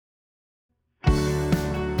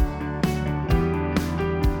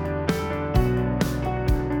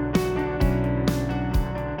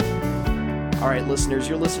All right, listeners,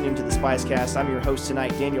 you're listening to the Spicecast. I'm your host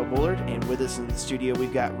tonight, Daniel Bullard, and with us in the studio,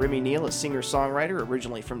 we've got Remy Neal, a singer-songwriter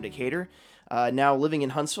originally from Decatur, now living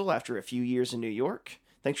in Huntsville after a few years in New York.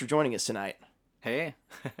 Thanks for joining us tonight. Hey,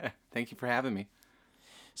 thank you for having me.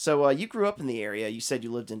 So you grew up in the area. You said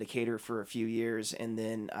you lived in Decatur for a few years, and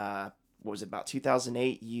then, what was it, about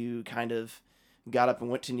 2008, you kind of got up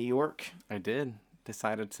and went to New York? I did.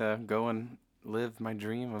 Decided to go and live my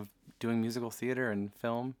dream of doing musical theater and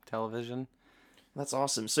film, television. That's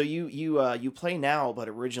awesome. So you play now, but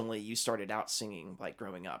originally you started out singing, like,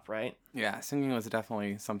 growing up, right? Yeah, singing was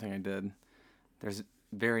definitely something I did. There's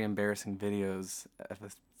very embarrassing videos of a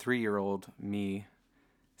 3-year-old me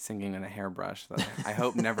singing in a hairbrush that I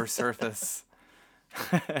hope never surface.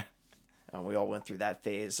 We all went through that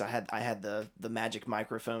phase. I had the magic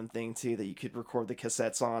microphone thing too that you could record the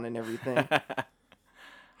cassettes on and everything.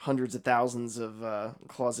 Hundreds of thousands of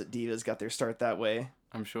closet divas got their start that way.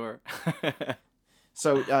 I'm sure.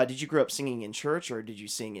 So did you grow up singing in church, or did you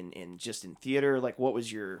sing in just in theater? Like, what was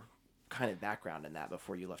your kind of background in that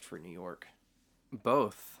before you left for New York?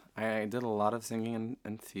 Both. I did a lot of singing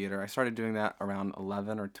in theater. I started doing that around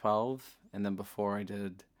 11 or 12, and then before I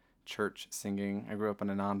did church singing. I grew up in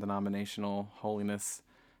a non-denominational holiness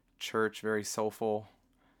church, very soulful,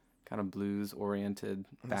 kind of blues-oriented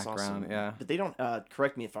background. Awesome. Yeah. But they don't,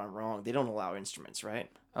 correct me if I'm wrong, they don't allow instruments, right?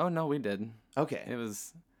 Oh, no, we did. Okay. It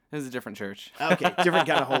was a different church. Okay, different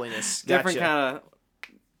kind of holiness. Gotcha. Different kind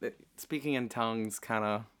of, speaking in tongues kind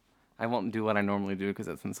of, I won't do what I normally do because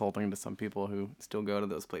it's insulting to some people who still go to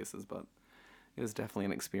those places, but it was definitely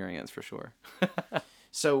an experience for sure.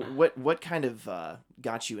 So what kind of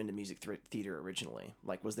got you into music theater originally?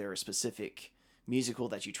 Like, was there a specific musical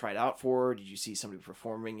that you tried out for? Did you see somebody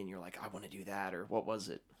performing and you're like, I want to do that? Or what was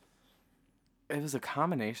it? It was a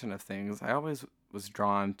combination of things. I always was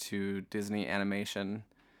drawn to Disney animation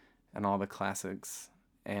and all the classics.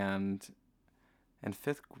 And in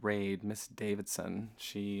 5th grade, Miss Davidson,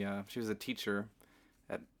 she was a teacher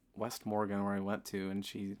at West Morgan where I went to, and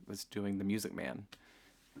she was doing The Music Man.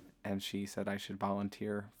 And she said I should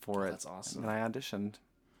volunteer for it. That's awesome. And I auditioned.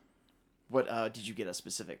 What did you get a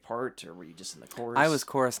specific part, or were you just in the chorus? I was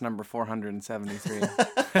chorus number 473.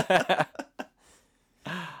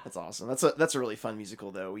 That's awesome. That's a really fun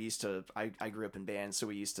musical, though. I grew up in bands, so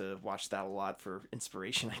we used to watch that a lot for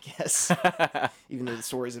inspiration, I guess. Even though the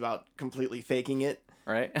story's about completely faking it.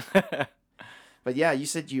 Right? But yeah, you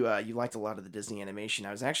said you liked a lot of the Disney animation.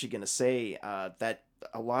 I was actually going to say that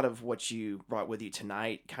a lot of what you brought with you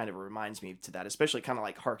tonight kind of reminds me to that, especially kind of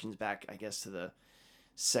like harkens back, I guess, to the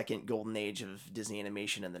second golden age of Disney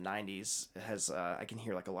animation in the 90s. It has I can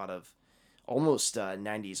hear like a lot of almost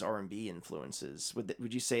 90s R&B influences.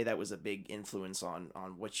 Would you say that was a big influence on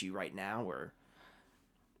what you write now, or?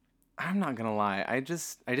 I'm not going to lie. I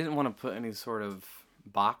didn't want to put any sort of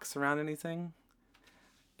box around anything.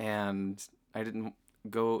 And I didn't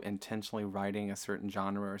go intentionally writing a certain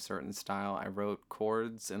genre or a certain style. I wrote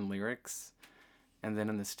chords and lyrics, and then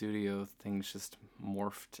in the studio, things just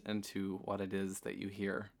morphed into what it is that you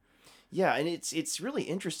hear. Yeah, and it's really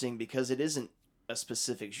interesting because it isn't a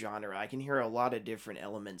specific genre. I can hear a lot of different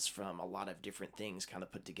elements from a lot of different things kind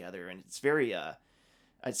of put together, and it's very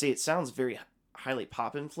I'd say it sounds very highly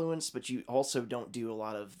pop influenced, but you also don't do a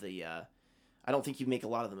lot of the I don't think you make a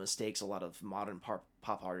lot of the mistakes a lot of modern pop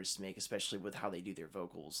artists make, especially with how they do their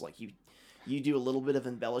vocals. Like, you do a little bit of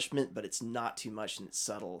embellishment, but it's not too much and it's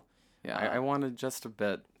subtle. Yeah, I wanted just a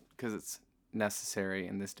bit because it's necessary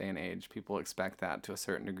in this day and age. People expect that to a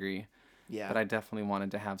certain degree. Yeah. But I definitely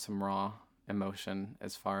wanted to have some raw emotion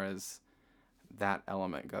as far as that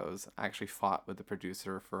element goes. I actually fought with the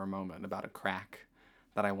producer for a moment about a crack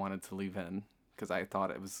that I wanted to leave in because I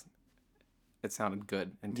thought it sounded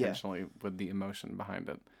good intentionally with the emotion behind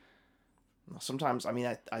it. Sometimes, I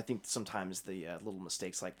mean, I think sometimes the little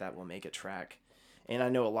mistakes like that will make a track. And I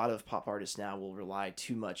know a lot of pop artists now will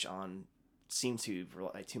seem to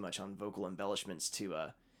rely too much on vocal embellishments to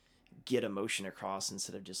get emotion across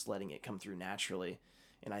instead of just letting it come through naturally.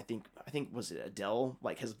 And I think was it Adele,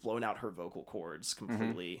 like, has blown out her vocal cords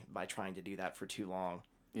completely by trying to do that for too long.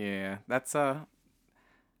 Yeah, that's I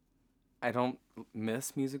don't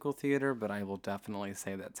miss musical theater, but I will definitely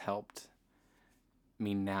say that's helped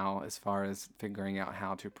me now as far as figuring out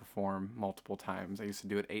how to perform multiple times. I used to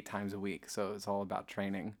do it 8 times a week, so it's all about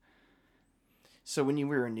training. So when you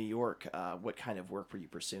were in New York, what kind of work were you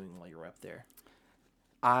pursuing while you were up there?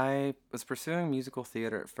 I was pursuing musical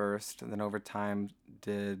theater at first, and then over time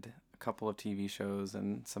did a couple of TV shows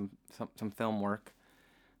and some film work.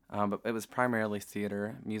 But it was primarily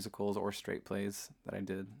theater, musicals, or straight plays that I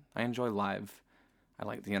did. I enjoy live. I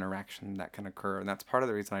like the interaction that can occur. And that's part of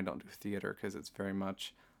the reason I don't do theater, because it's very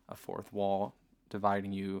much a fourth wall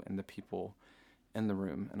dividing you and the people in the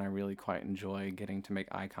room. And I really quite enjoy getting to make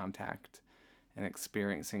eye contact and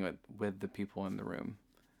experiencing it with the people in the room.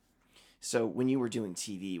 So when you were doing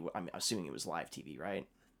TV, I'm assuming it was live TV, right?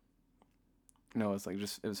 No, it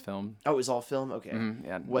was filmed. Oh, it was all film? Okay.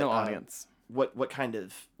 Yeah, What, no audience. What kind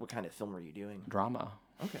of film were you doing? Drama.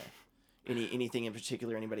 Okay. Anything in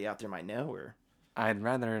particular anybody out there might know, or? I'd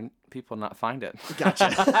rather people not find it.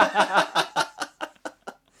 Gotcha.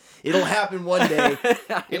 It'll happen one day.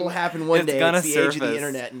 It'll happen one day. Gonna it's the surface. age of the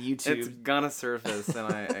internet and YouTube. It's gonna surface,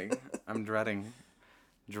 and I'm dreading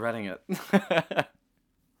it.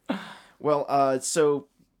 Well, so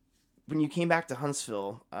when you came back to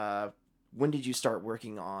Huntsville, when did you start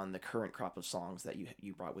working on the current crop of songs that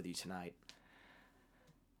you brought with you tonight?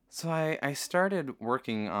 So I started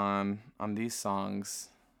working on these songs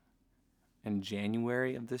in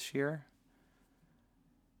January of this year.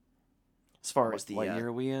 As far as what year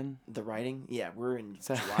are we in? The writing? Yeah, we're in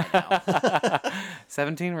July now.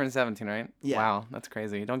 17? We're in 17, right? Yeah. Wow, that's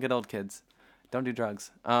crazy. Don't get old, kids. Don't do drugs.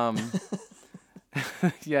 Yeah,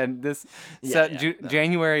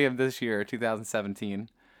 January of this year, 2017,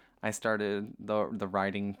 I started the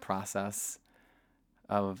writing process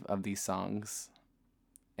of these songs,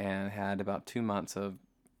 and had about 2 months of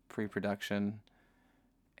pre-production,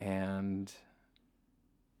 and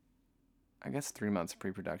I guess 3 months of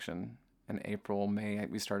pre-production. In April, May,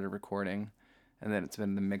 we started recording, and then it's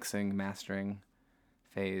been the mixing, mastering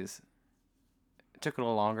phase. It took a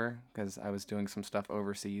little longer because I was doing some stuff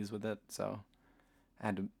overseas with it, so I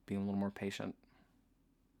had to be a little more patient.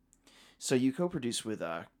 So you co-produced with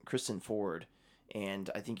Kristen Ford, and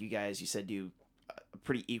I think you said do a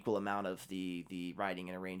pretty equal amount of the writing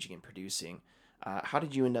and arranging and producing. How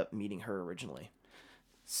did you end up meeting her originally?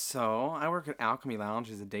 So I work at Alchemy Lounge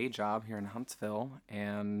as a day job here in Huntsville,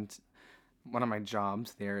 and one of my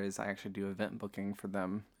jobs there is I actually do event booking for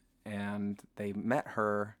them, and they met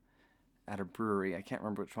her at a brewery. I can't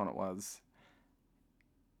remember which one it was,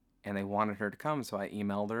 and they wanted her to come, so I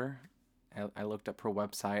emailed her. I looked up her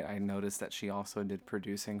website. I noticed that she also did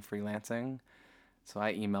producing, freelancing, so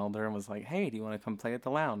I emailed her and was like, hey, do you want to come play at the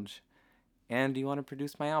lounge, and do you want to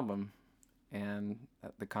produce my album? And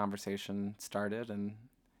the conversation started, and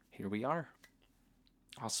here we are.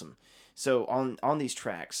 Awesome. So on these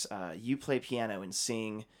tracks, you play piano and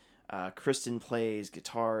sing. Kristen plays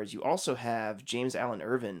guitars. You also have James Allen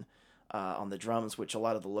Irvin on the drums, which a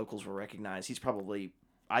lot of the locals will recognize. He's probably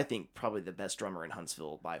the best drummer in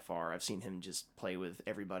Huntsville by far. I've seen him just play with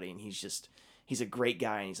everybody, and he's a great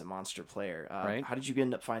guy, and he's a monster player. Right. How did you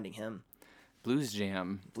end up finding him? Blues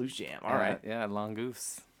Jam. All right. Yeah, Long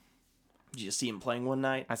Goose. Did you see him playing one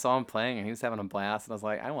night? I saw him playing, and he was having a blast, and I was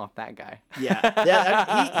like, I want that guy.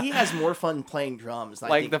 Yeah. He has more fun playing drums.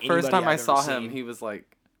 Like, the first time I saw him, seen. he was,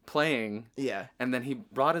 like, playing. Yeah. And then he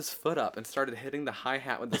brought his foot up and started hitting the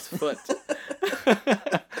hi-hat with his foot.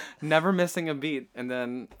 Never missing a beat. And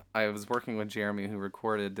then I was working with Jeremy, who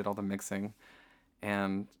did all the mixing,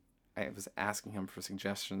 and I was asking him for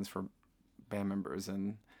suggestions for band members,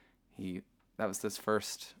 and that was his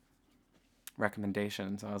first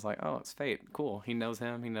recommendation. So I was like, oh, it's fate. Cool. He knows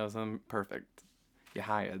him. Perfect. You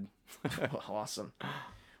hired. Well, awesome.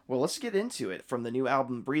 Well, let's get into it. From the new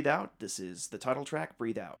album Breathe Out, this is the title track,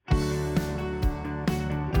 Breathe Out.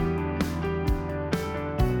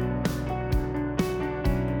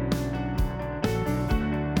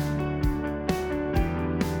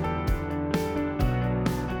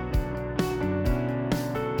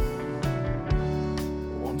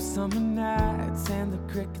 Warm summer nights and the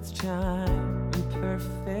crickets chime in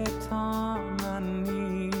perfect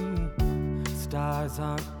harmony. Stars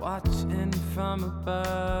are watching from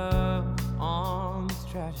above on this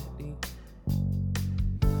tragedy.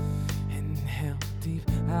 Inhale deep,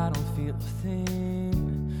 I don't feel a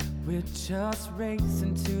thing. We're just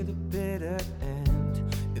racing to the bitter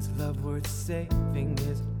end. Is love worth saving?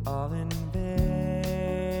 Is it all in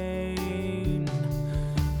vain?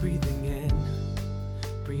 Breathing in,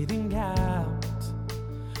 breathing out,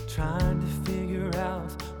 trying to figure out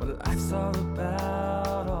what life's all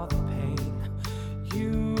about. All the pain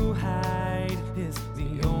you hide is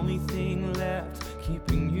the only thing left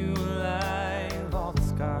keeping you alive. All the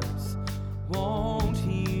scars won't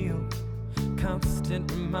heal, constant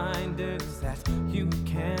reminders that you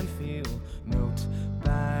can feel. Note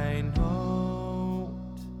by note,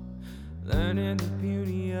 learning the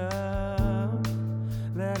beauty of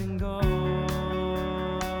letting go.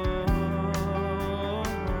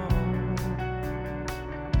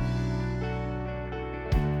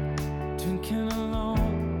 Drinking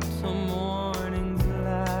alone till morning's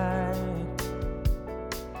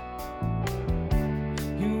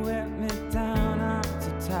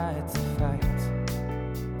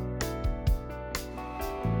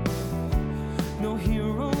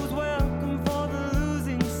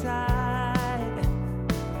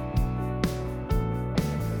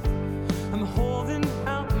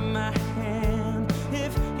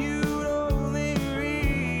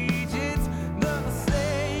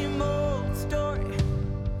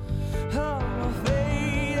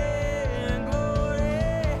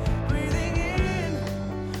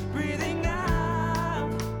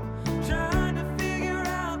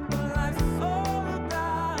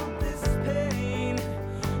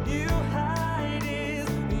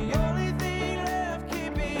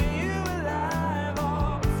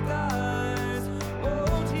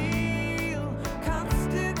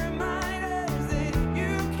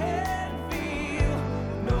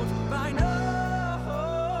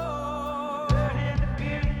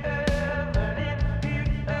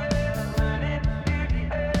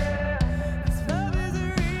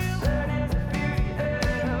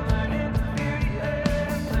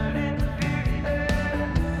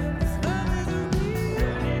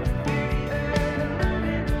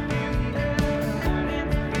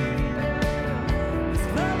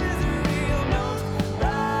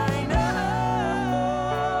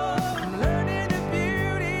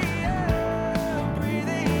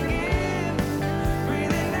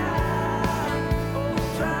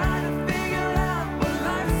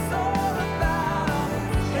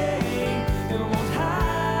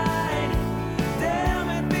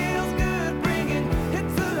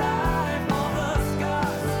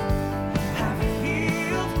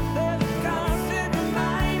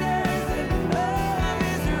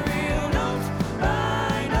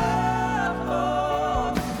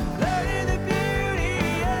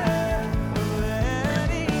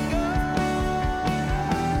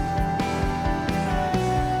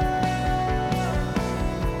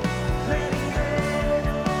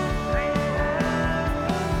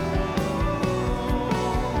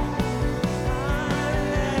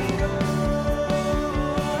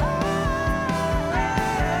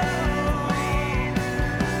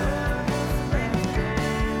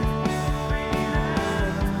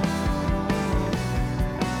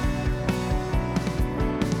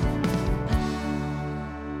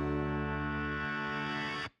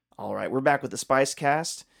right, we're back with the Spice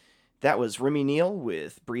Cast. That was Remy Neal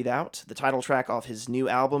with Breathe Out, the title track off his new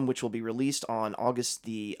album, which will be released on August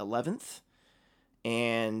the 11th.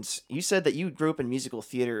 And you said that you grew up in musical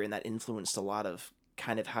theater and that influenced a lot of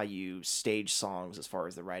kind of how you stage songs as far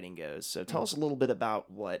as the writing goes. So tell us a little bit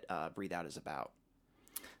about what Breathe Out is about.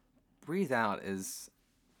 Breathe Out it's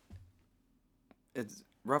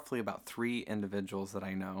roughly about 3 individuals that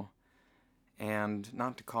I know. And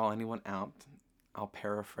not to call anyone out, I'll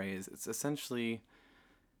paraphrase. It's essentially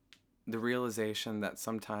the realization that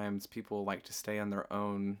sometimes people like to stay in their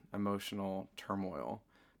own emotional turmoil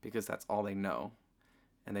because that's all they know.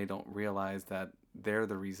 And they don't realize that they're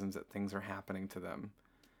the reasons that things are happening to them.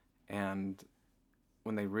 And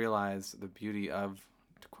when they realize the beauty of,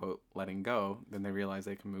 to quote, letting go, then they realize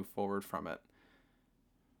they can move forward from it.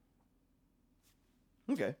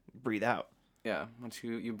 Okay. Breathe out. Yeah. Once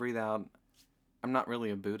you breathe out, I'm not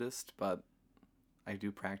really a Buddhist, but I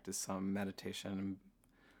do practice some meditation.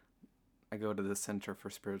 I go to the Center for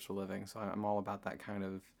Spiritual Living, so I'm all about that kind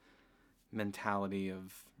of mentality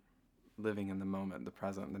of living in the moment, the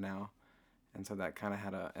present, the now. And so that kind of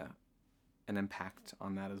had an impact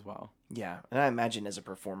on that as well. Yeah, and I imagine as a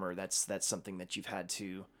performer, that's something that you've had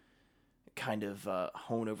to kind of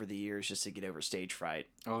hone over the years just to get over stage fright.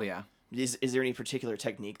 Oh, yeah. Is there any particular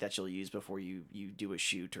technique that you'll use before you do a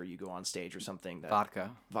shoot or you go on stage or something?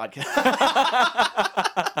 Vodka.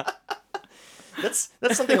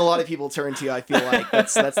 That's something a lot of people turn to. I feel like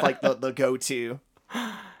that's like the go-to.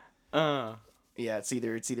 Yeah, it's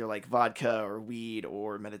either like vodka or weed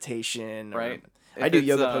or meditation. Right. I do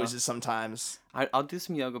yoga poses sometimes. I'll do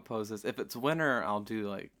some yoga poses. If it's winter, I'll do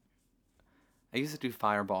like. I used to do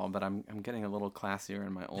Fireball, but I'm getting a little classier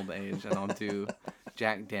in my old age, and I'll do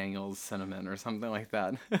Jack Daniel's cinnamon or something like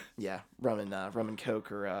that. Yeah, rum and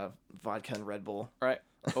Coke or vodka and Red Bull. Right.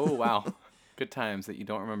 Oh wow, good times that you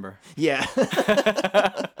don't remember. Yeah.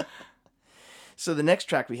 So the next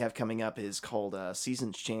track we have coming up is called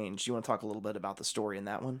Seasons Change. Do you want to talk a little bit about the story in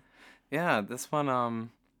that one? Yeah, this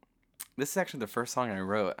one. This is actually the first song I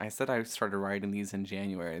wrote. I said I started writing these in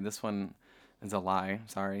January. This one is a lie.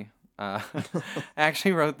 Sorry. I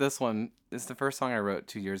actually wrote this one. This is the first song I wrote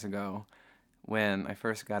 2 years ago when I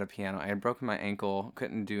first got a piano. I had broken my ankle,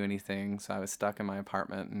 couldn't do anything, so I was stuck in my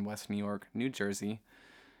apartment in West New York, New Jersey.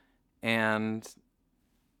 And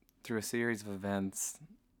through a series of events,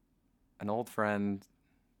 an old friend,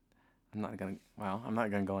 I'm not going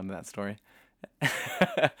to go into that story.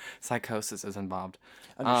 Psychosis is involved.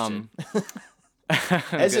 Understood.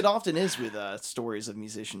 As it often is with stories of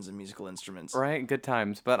musicians and musical instruments. Right, good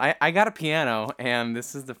times. But I got a piano, and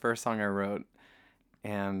this is the first song I wrote.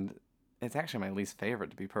 And it's actually my least favorite,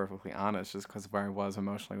 to be perfectly honest, just because of where I was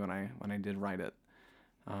emotionally when I did write it.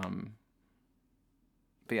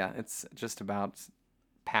 But yeah, it's just about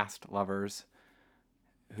past lovers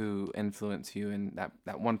who influence you and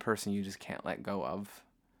that one person you just can't let go of.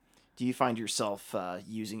 Do you find yourself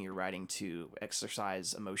using your writing to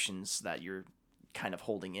exercise emotions that you're kind of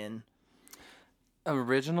holding in?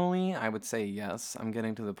 Originally, I would say yes. I'm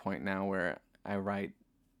getting to the point now where I write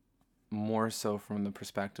more so from the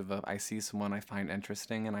perspective of I see someone I find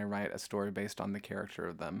interesting and I write a story based on the character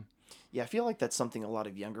of them. Yeah, I feel like that's something a lot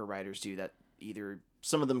of younger writers do, that either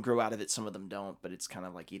some of them grow out of it, some of them don't, but it's kind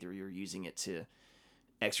of like either you're using it to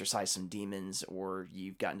exercise some demons or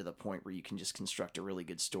you've gotten to the point where you can just construct a really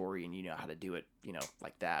good story and you know how to do it,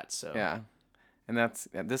 like that. So yeah. And this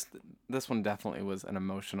one definitely was an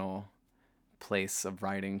emotional place of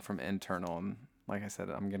writing from internal. And like I said,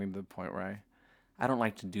 I'm getting to the point where I don't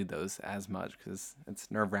like to do those as much because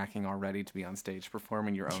it's nerve-wracking already to be on stage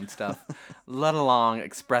performing your own stuff, let alone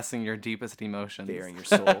expressing your deepest emotions. Bearing your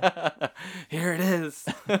soul. Here it is.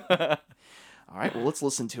 All right, well, let's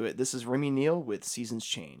listen to it. This is Remy Neal with Seasons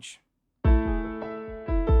Change.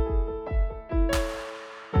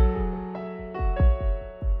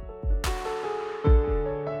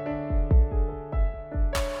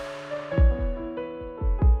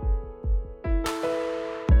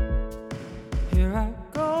 Here I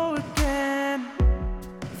go again,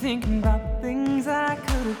 thinking about things I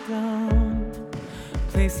could have done,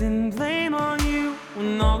 placing blame on you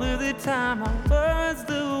when all of the time I was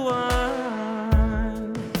the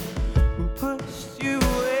one who pushed you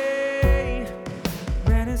away,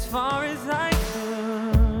 ran as far as I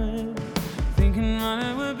could, thinking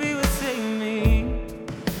running would be what saved me,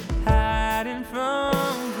 hiding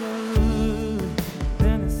from good.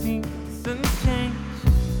 Then the seasons change,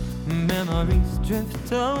 memories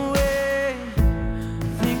drift away,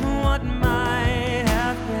 think what might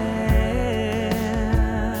have been.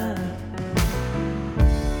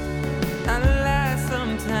 At last,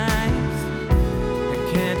 sometimes I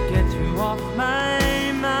can't get you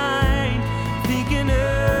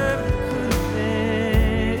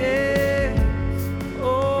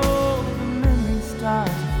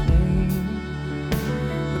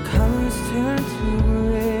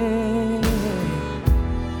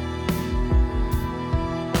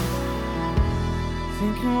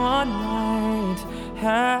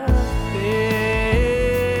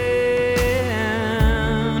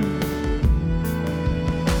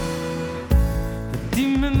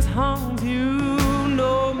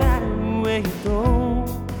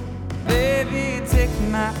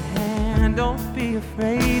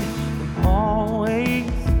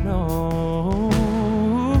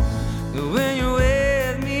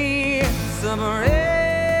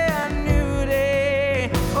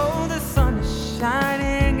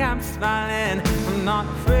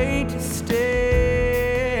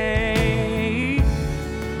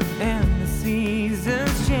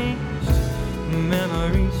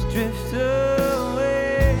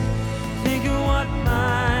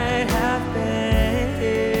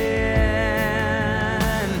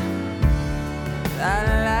I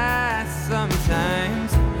lie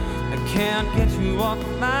sometimes. I can't get you off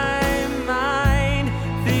my mind.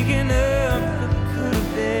 Thinking of the could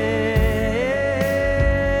have been.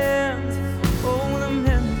 Oh, the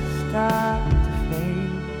memories start to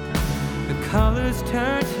fade. The colors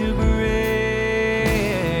turn to gray.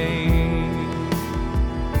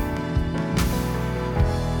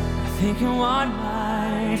 Thinking what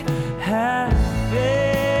might have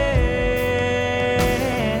been.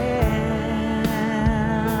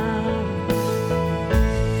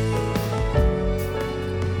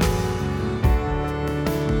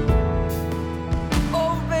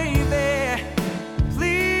 Oh, baby,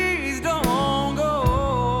 please don't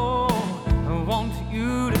go. I want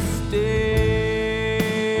you to stay.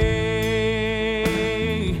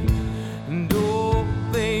 And oh,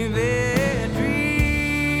 baby,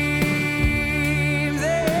 dreams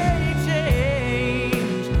they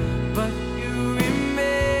change, but you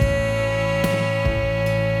remain.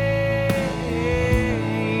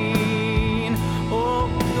 Oh,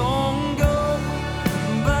 don't go,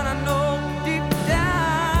 but I know deep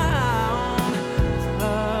down it's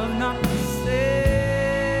love not to stay.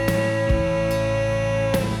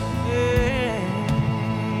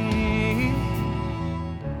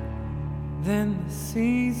 Then the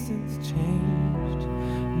seasons changed,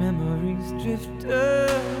 memories drift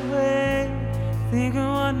away. Think of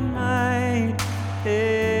what might have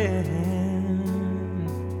been.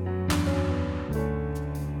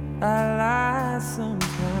 I lie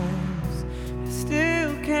sometimes, I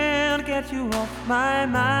still can't get you off my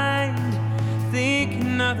mind.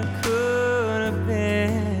 Thinking of the could have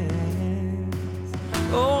been.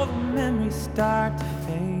 All the memories start to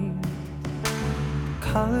fade.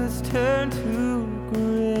 Colors turn to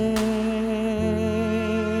gray.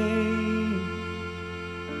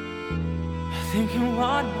 Thinking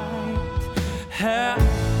what might have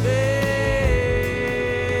been.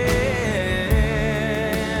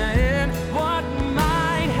 What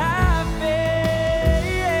might have been.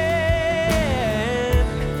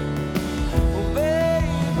 Oh,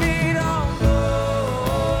 baby, don't go.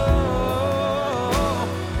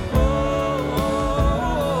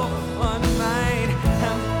 What might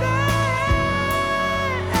have been.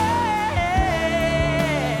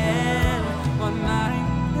 What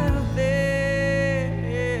might have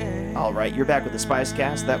been. All right, you're back with the Spice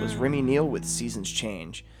Cast. That was Remy Neal with Seasons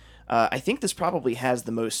Change. I think this probably has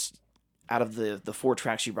the most, out of the four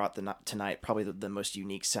tracks you brought tonight, probably the most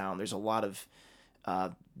unique sound. There's a lot of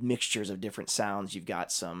mixtures of different sounds. You've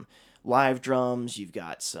got some live drums, you've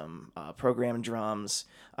got some programmed drums.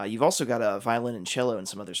 You've also got a violin and cello and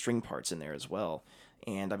some other string parts in there as well.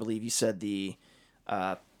 And I believe you said the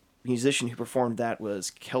musician who performed that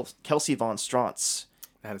was Kelsey Von Strauss.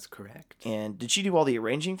 That is correct. And did she do all the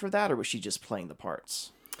arranging for that, or was she just playing the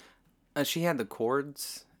parts? She had the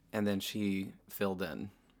chords, and then she filled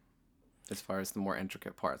in as far as the more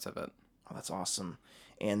intricate parts of it. Oh, that's awesome.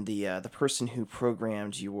 And the person who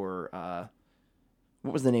programmed your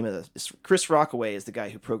what was the name of this? Chris Rockaway is the guy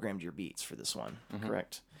who programmed your beats for this one,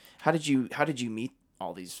 correct? How did you meet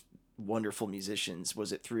all these wonderful musicians?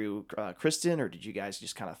 Was it through Kristen, or did you guys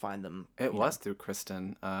just kind of find them? It was through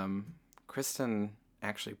Kristen. Kristen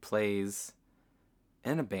actually plays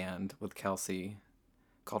in a band with Kelsey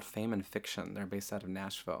called Fame and Fiction. They're based out of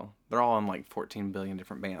Nashville. They're all in like 14 billion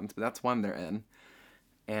different bands, but that's one they're in.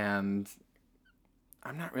 And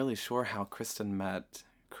I'm not really sure how Kristen met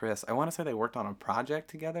Chris. I want to say they worked on a project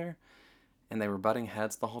together, and they were butting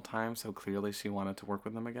heads the whole time, so clearly she wanted to work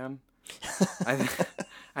with them again. I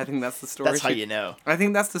think that's the story. That's how you know. I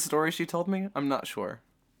think that's the story she told me. I'm not sure.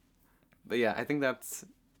 But yeah, I think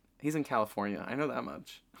he's in California. I know that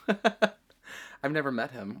much. I've never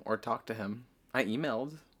met him or talked to him. I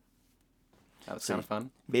emailed. That was kind of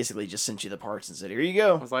fun. Basically just sent you the parts and said, here you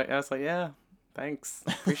go. I was like, yeah, thanks.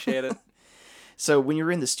 Appreciate it. So when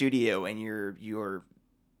you're in the studio and you're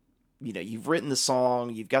you've written the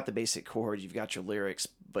song, you've got the basic chords, you've got your lyrics,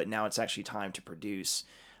 but now it's actually time to produce.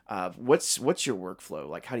 What's your workflow?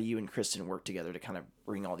 Like, how do you and Kristen work together to kind of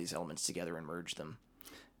bring all these elements together and merge them?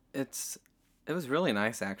 It was really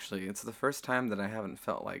nice, actually. It's the first time that I haven't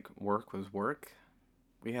felt like work was work.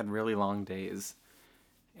 We had really long days,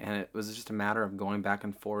 and it was just a matter of going back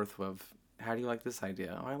and forth of, how do you like this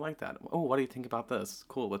idea? Oh, I like that. Oh, what do you think about this?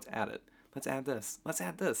 Cool, let's add it. Let's add this. Let's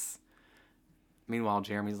add this. Meanwhile,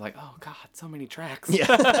 Jeremy's like, oh, God, so many tracks. Yeah.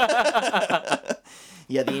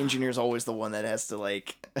 Yeah, the engineer's always the one that has to,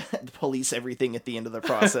 like, police everything at the end of the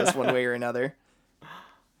process one way or another.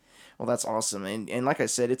 Well, that's awesome. And like I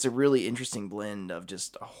said, it's a really interesting blend of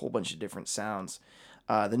just a whole bunch of different sounds.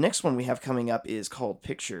 The next one we have coming up is called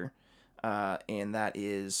Picture. and that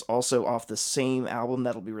is also off the same album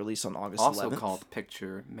that'll be released on August 11th. Also called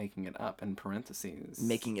Picture Making It Up in parentheses.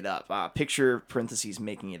 Making It Up. Picture parentheses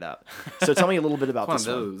Making It Up. So tell me a little bit about this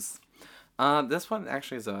one. One of those. This one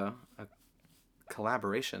actually is a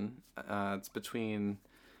collaboration. It's between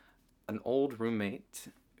an old roommate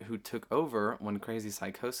who took over when Crazy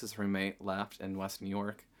Psychosis roommate left in West New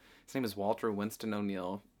York. His name is Walter Winston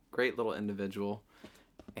O'Neill. Great little individual.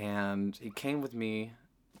 And he came with me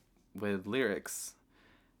with lyrics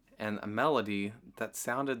and a melody that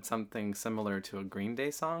sounded something similar to a Green Day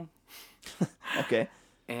song. Okay.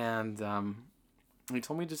 And he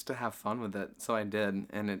told me just to have fun with it, so I did,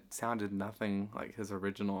 and it sounded nothing like his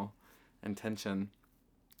original intention.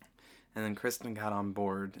 And then Kristen got on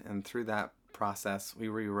board, and through that process, we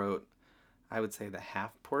rewrote, I would say, the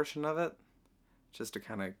half portion of it, just to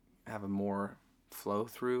kind of have a more flow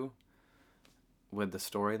through with the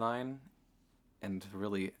storyline, and to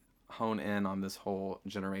really hone in on this whole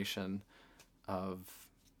generation of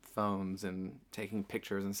phones and taking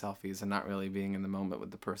pictures and selfies and not really being in the moment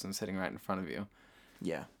with the person sitting right in front of you.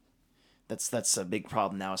 Yeah. That's a big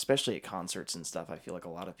problem now, especially at concerts and stuff. I feel like a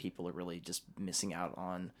lot of people are really just missing out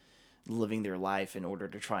on living their life in order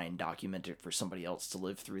to try and document it for somebody else to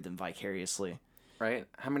live through them vicariously. Right?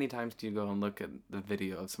 How many times do you go and look at the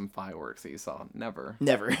video of some fireworks that you saw? Never.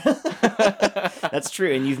 That's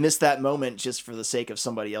true. And you've missed that moment just for the sake of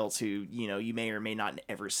somebody else who, you may or may not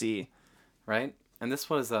ever see. Right? And this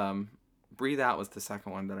was, Breathe Out was the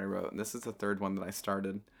second one that I wrote. And this is the third one that I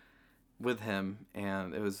started with him.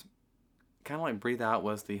 And it was kind of like Breathe Out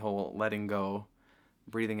was the whole letting go,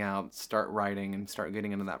 breathing out, start writing, and start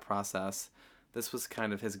getting into that process. This was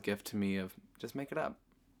kind of his gift to me of just make it up.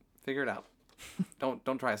 Figure it out.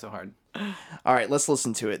 Don't try so hard. All right, let's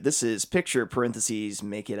listen to it. This is Picture parentheses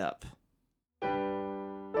Make It Up.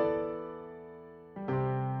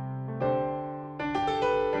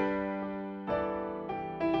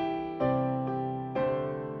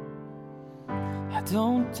 I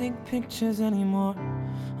don't take pictures anymore.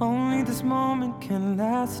 Only this moment can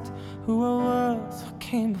last. Who I was, what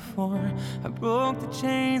came before. I broke the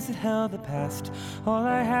chains that held the past. All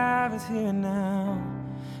I have is here and now.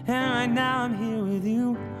 And right now I'm here with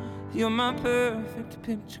you. You're my perfect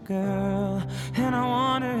picture, girl. And I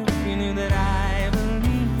wonder if you knew that I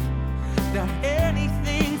believe that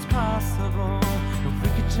anything's possible. If we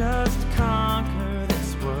could just conquer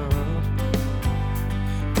this world.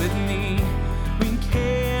 With me, we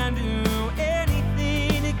can do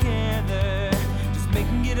anything together. Just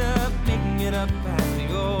making it up as we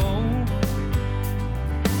go.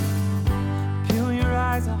 Peel your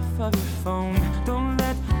eyes off of your phone. Don't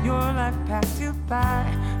let your life pass you by.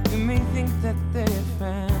 You may think that they're your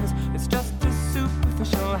friends. It's just a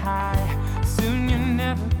superficial high. Soon you're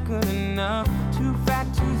never good enough. Too fat,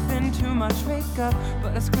 too thin, too much makeup.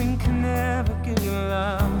 But a screen can never give you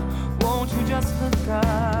love. Won't you just look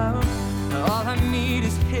up? All I need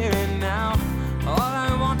is here and now. All I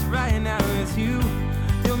want right now is you.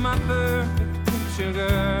 You're my perfect picture,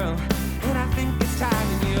 girl. And I think it's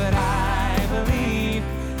time to do it. I believe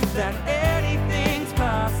that anything's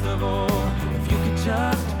possible if you could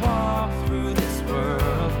just walk through this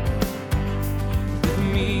world with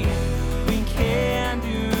me. We can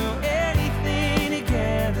do anything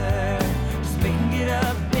together, just making it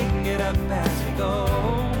up as we go.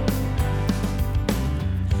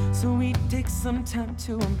 So we take some time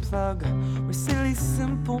to unplug. We're silly,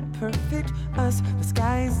 simple, perfect us. The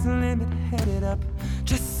sky's the limit, headed up.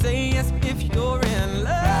 Just say yes if you're in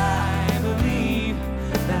love. I believe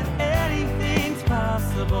that anything's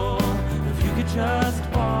possible if you could just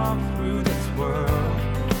walk through this world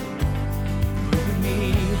with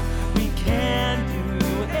me. We can do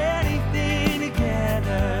anything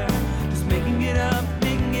together, just making it up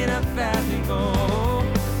as we go.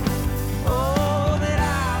 Oh, that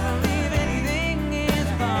I believe anything is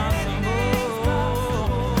possible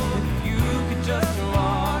if you could just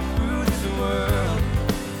walk through this world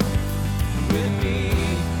with me.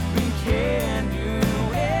 We can do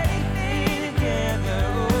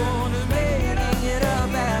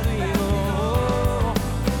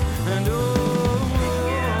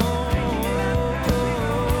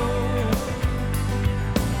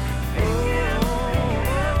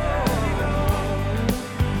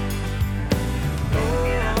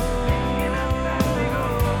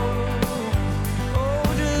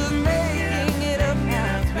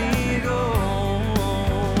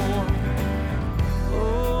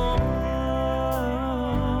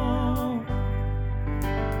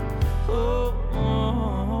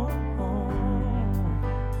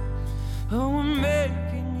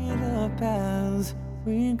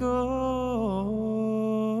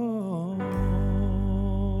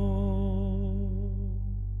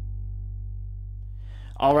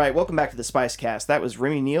All right, welcome back to the Spice Cast. That was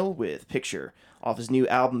Remy Neal with Picture off his new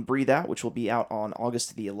album Breathe Out, which will be out on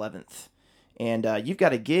August the 11th. And you've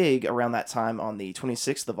got a gig around that time on the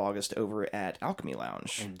 26th of August over at Alchemy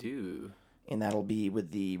Lounge. I do. And that'll be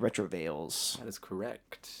with the Retro Veils. That is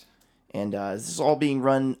correct. And this is all being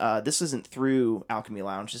run, this isn't through Alchemy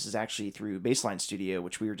Lounge, this is actually through Baseline Studio,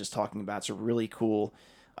 which we were just talking about. It's a really cool,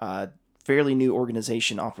 fairly new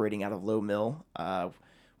organization operating out of Low Mill.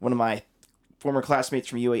 One of my former classmates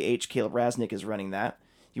from UAH, Caleb Rasnick, is running that.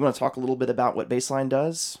 You want to talk a little bit about what Baseline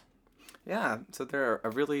does? Yeah, so they're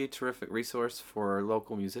a really terrific resource for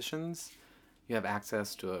local musicians. You have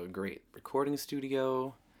access to a great recording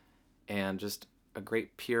studio and just a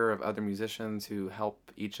great peer of other musicians who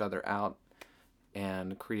help each other out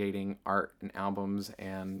and creating art and albums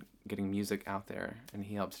and getting music out there. And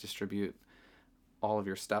he helps distribute all of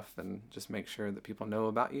your stuff and just make sure that people know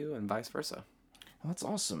about you and vice versa. Well, that's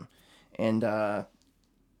awesome. And I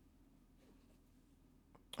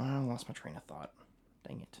lost my train of thought.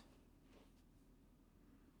 Dang it.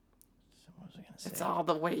 So what was I going to say? It's all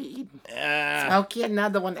the weed. Smoke you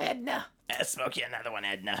another one, Edna. smoke you another one,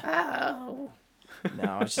 Edna. Oh.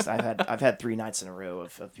 No, it's just I've had 3 nights in a row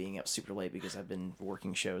of being up super late because I've been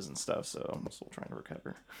working shows and stuff, so I'm still trying to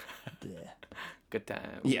recover. Bleh. Good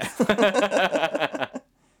times. Yeah.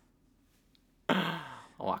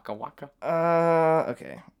 Waka waka.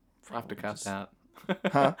 Okay. We'll have to cut that.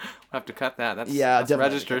 Huh? We'll have to cut that. That's Definitely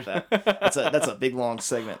registered. cut that. That's a big long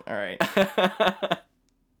segment. All right. We'll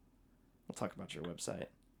talk about your website.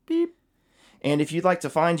 Beep. And if you'd like to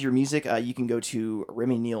find your music, you can go to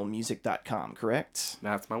remynealmusic.com, correct?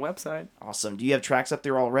 That's my website. Awesome. Do you have tracks up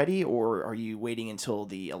there already, or are you waiting until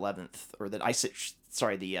the 11th, or the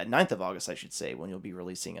 9th of August, I should say, when you'll be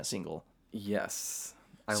releasing a single? Yes.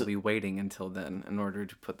 I will be waiting until then in order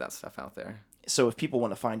to put that stuff out there. So if people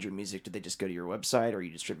want to find your music, do they just go to your website, or are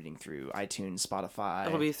you distributing through iTunes, Spotify?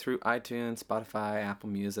 It'll be through iTunes, Spotify, Apple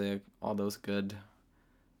Music, all those good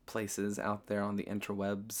places out there on the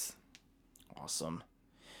interwebs. Awesome.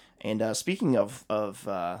 And speaking of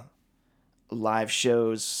live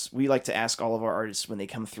shows, we like to ask all of our artists when they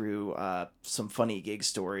come through some funny gig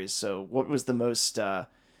stories. So what was the most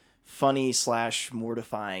funny /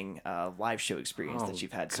 mortifying live show experience that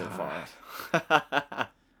you've had so far?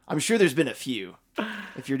 I'm sure there's been a few.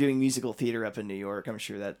 If you're doing musical theater up in New York, I'm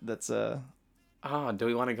sure that's Oh, do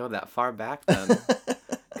we want to go that far back then?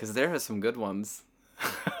 Because there are some good ones.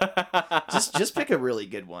 just pick a really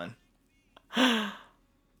good one.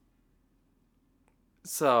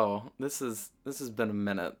 So this has been a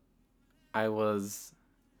minute. I was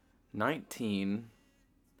 19,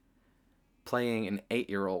 playing an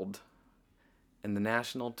 8-year-old in the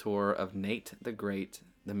national tour of Nate the Great,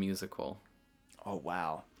 the musical. Oh,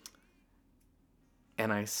 wow.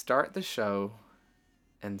 And I start the show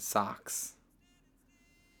in socks.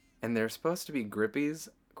 And they're supposed to be grippies.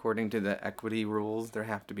 According to the equity rules, there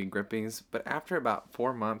have to be grippies. But after about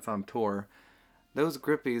 4 months on tour, those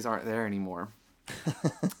grippies aren't there anymore.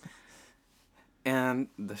 And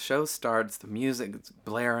the show starts, the music is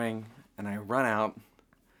blaring, and I run out,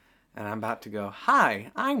 and I'm about to go,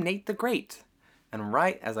 "Hi, I'm Nate the Great." And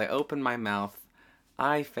right as I open my mouth,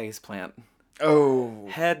 I faceplant. Oh.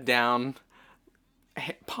 Head down,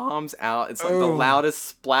 palms out. It's like the loudest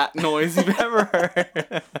splat noise you've ever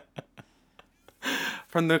heard.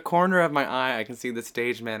 From the corner of my eye, I can see the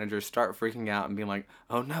stage manager start freaking out and being like,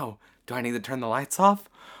 "Oh no, do I need to turn the lights off?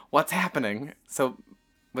 What's happening?" So,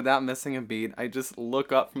 without missing a beat, I just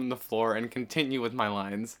look up from the floor and continue with my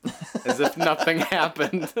lines as if nothing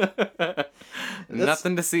happened.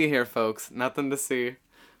 Nothing to see here, folks. Nothing to see.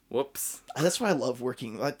 Whoops. That's why I love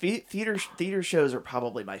working. Like theater shows are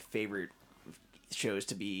probably my favorite shows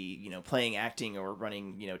to be, playing, acting, or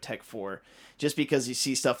running, tech for, just because you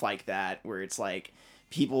see stuff like that where it's like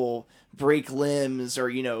people break limbs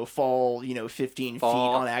or, fall, 15 feet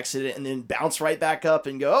on accident and then bounce right back up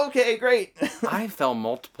and go, okay, great. I fell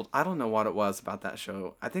multiple. I don't know what it was about that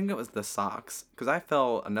show. I think it was the socks, because I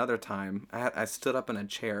fell another time. I stood up in a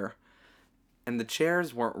chair, and the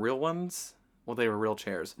chairs weren't real ones. Well, they were real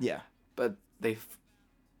chairs. Yeah. But they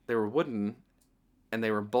were wooden, and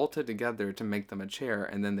they were bolted together to make them a chair,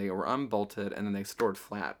 and then they were unbolted, and then they stored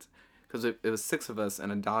flat. Because it was 6 of us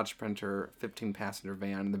in a Dodge Sprinter 15-passenger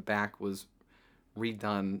van, and the back was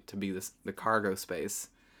redone to be the cargo space.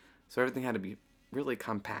 So everything had to be really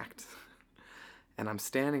compact. And I'm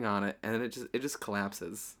standing on it, and it just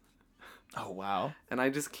collapses. Oh, wow. And I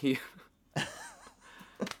just keep...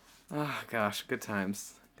 Oh, gosh, good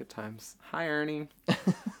times. Good times. Hi, Ernie.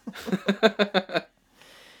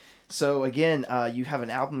 So again, you have an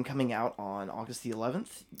album coming out on August the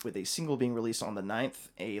 11th, with a single being released on the 9th,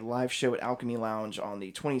 a live show at Alchemy Lounge on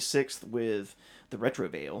the 26th with the Retro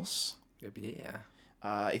Veils. Yeah.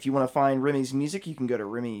 If you want to find Remy's music, you can go to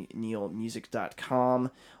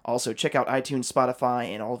remyneilmusic.com. Also, check out iTunes, Spotify,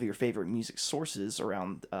 and all of your favorite music sources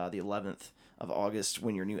around the 11th of August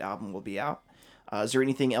when your new album will be out. Is there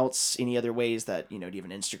anything else, any other ways that, do you have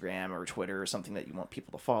an Instagram or Twitter or something that you want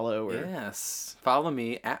people to follow? Or... Yes. Follow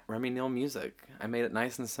me at Remy Neil Music. I made it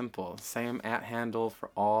nice and simple. Same @ handle for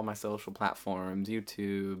all my social platforms,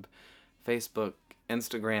 YouTube, Facebook,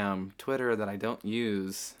 Instagram, Twitter that I don't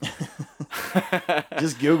use.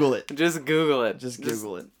 Just Google it. Just Google it. Just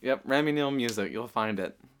Google it. Yep, Remy Neil Music. You'll find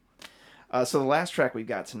it. So the last track we've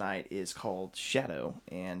got tonight is called Shadow,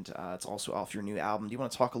 and it's also off your new album. Do you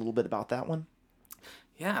want to talk a little bit about that one?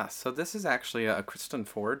 Yeah, so this is actually a Kristen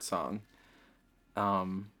Ford song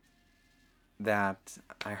that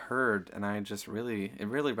I heard, and it really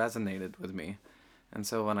resonated with me. And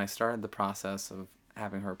so when I started the process of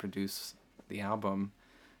having her produce the album,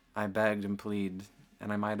 I begged and pleaded,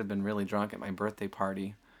 and I might have been really drunk at my birthday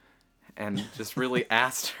party, and just really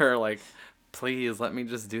asked her, like, please let me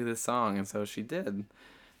just do this song. And so she did.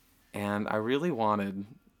 And I really wanted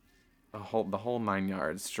the whole 9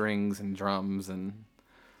 yards, strings and drums and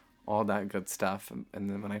all that good stuff. And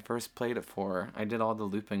then when I first played it for her, I did all the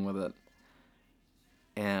looping with it.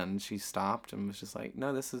 And she stopped and was just like,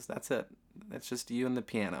 no, that's it. That's just you and the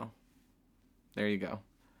piano. There you go.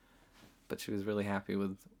 But she was really happy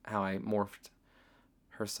with how I morphed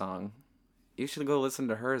her song. You should go listen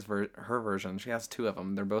to her version. She has 2 of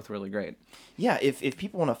them. They're both really great. Yeah, if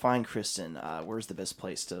people want to find Kristen, where's the best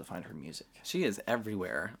place to find her music? She is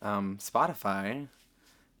everywhere. Spotify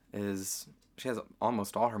she has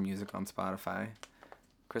almost all her music on Spotify.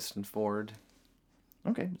 Kristen Ford.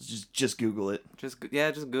 Okay, just Google it. Just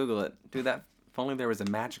Google it. Do that. If only there was a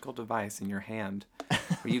magical device in your hand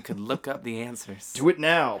where you could look up the answers. Do it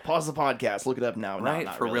now. Pause the podcast. Look it up now. Right,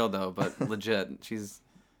 not for really. real though, but legit. She's,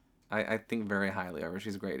 I think very highly of her.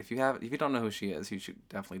 She's great. If you don't know who she is, you should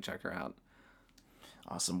definitely check her out.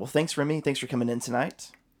 Awesome. Well, thanks, Remy. Thanks for coming in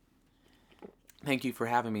tonight. Thank you for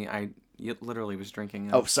having me. I literally was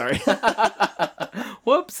drinking. Oh, sorry.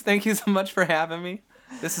 Whoops. Thank you so much for having me.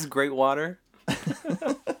 This is great water.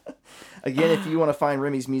 Again, if you want to find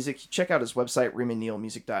Remy's music, check out his website,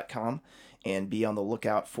 remyneilmusic.com, and be on the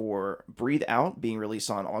lookout for Breathe Out being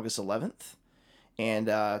released on August 11th.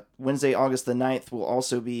 And Wednesday, August the 9th, will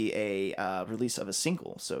also be a release of a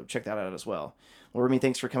single, so check that out as well. Well, Remy,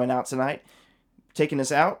 thanks for coming out tonight. Taking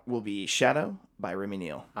us out will be Shadow by Remy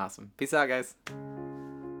Neil. Awesome. Peace out, guys.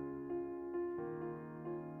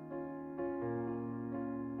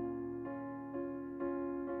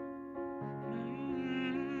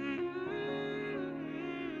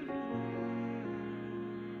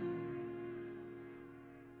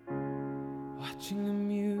 Watching a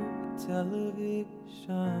mute television,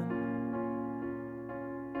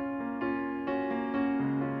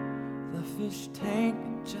 the fish tank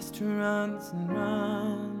just runs and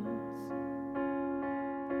runs.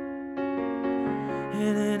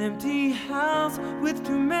 In an empty house with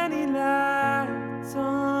too many lights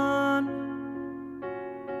on,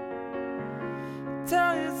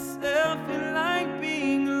 tell yourself you like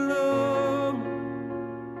being alone.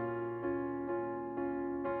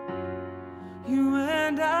 You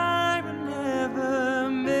and I were never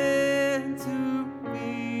meant to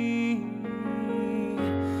be.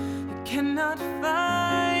 You cannot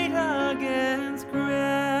fight against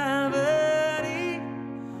gravity.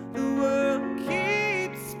 The world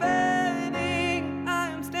keeps spinning.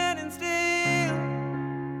 I am standing still.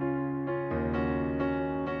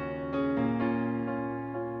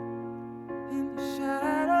 In the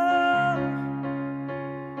shadow.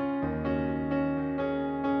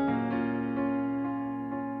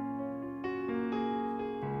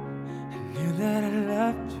 Knew that I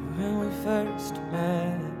loved you when we first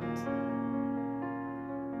met,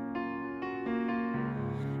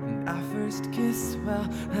 and our first kiss, well,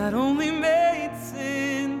 that only made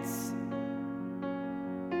sense.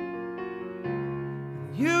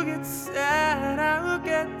 When you get sad, I will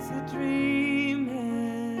get to dreaming.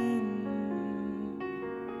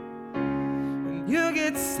 When you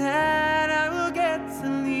get sad, I will get to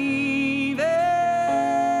leaving.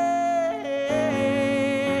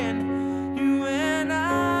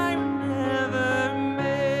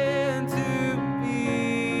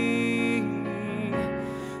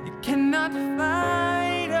 Cannot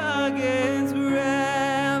fight against gravity.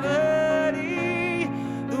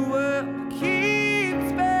 The world keeps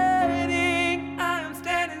spinning. I am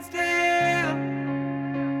standing still.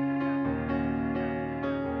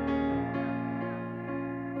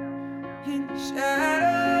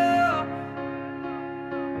 shadow.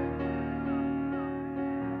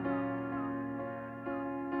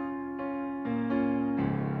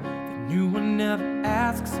 The new one never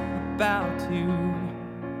asks about you.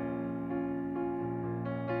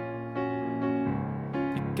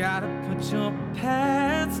 You gotta put your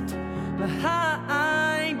past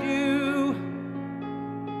behind you.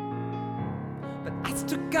 But I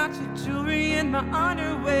still got your jewelry in my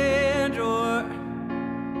underwear drawer,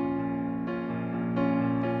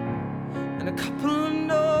 and a couple of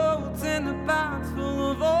notes in the box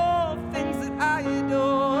full of all things that I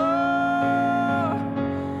adore.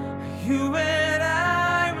 You and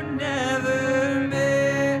I were never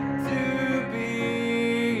meant to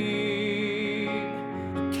be.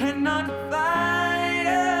 You cannot fight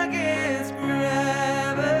against gravity.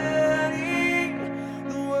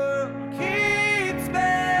 The world keeps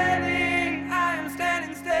spinning. I am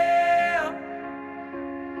standing still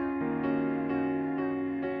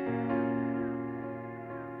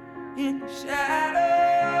in the shadow.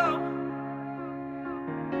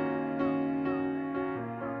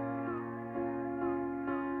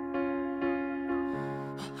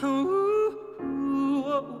 Ooh, ooh,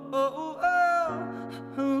 oh, oh,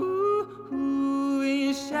 oh, ooh, in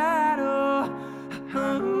your shadow.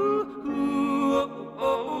 Ooh, ooh, oh,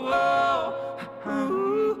 oh,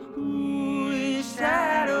 oh, ooh, in your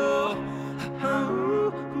shadow. Ooh,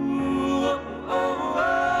 ooh, oh, oh, oh,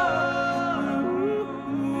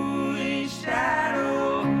 ooh, in your shadow.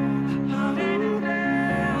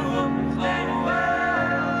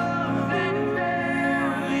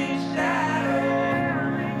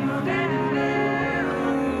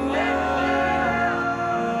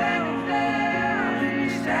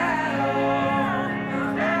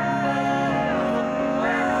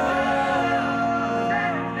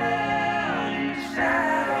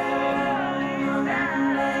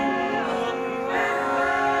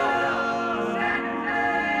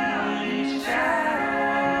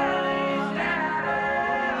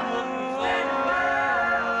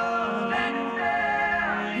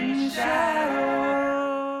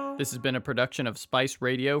 This has been a production of Spice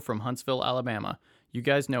Radio from Huntsville, Alabama. You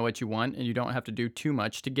guys know what you want, and you don't have to do too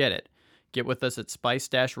much to get it. Get with us at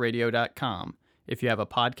spice-radio.com. If you have a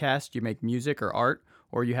podcast, you make music or art,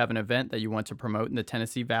 or you have an event that you want to promote in the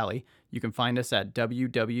Tennessee Valley, you can find us at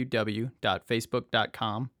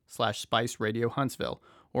www.facebook.com/Spice Radio Huntsville,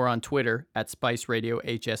 or on Twitter at Spice Radio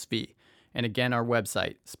HSV. And again, our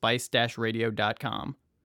website, spice-radio.com.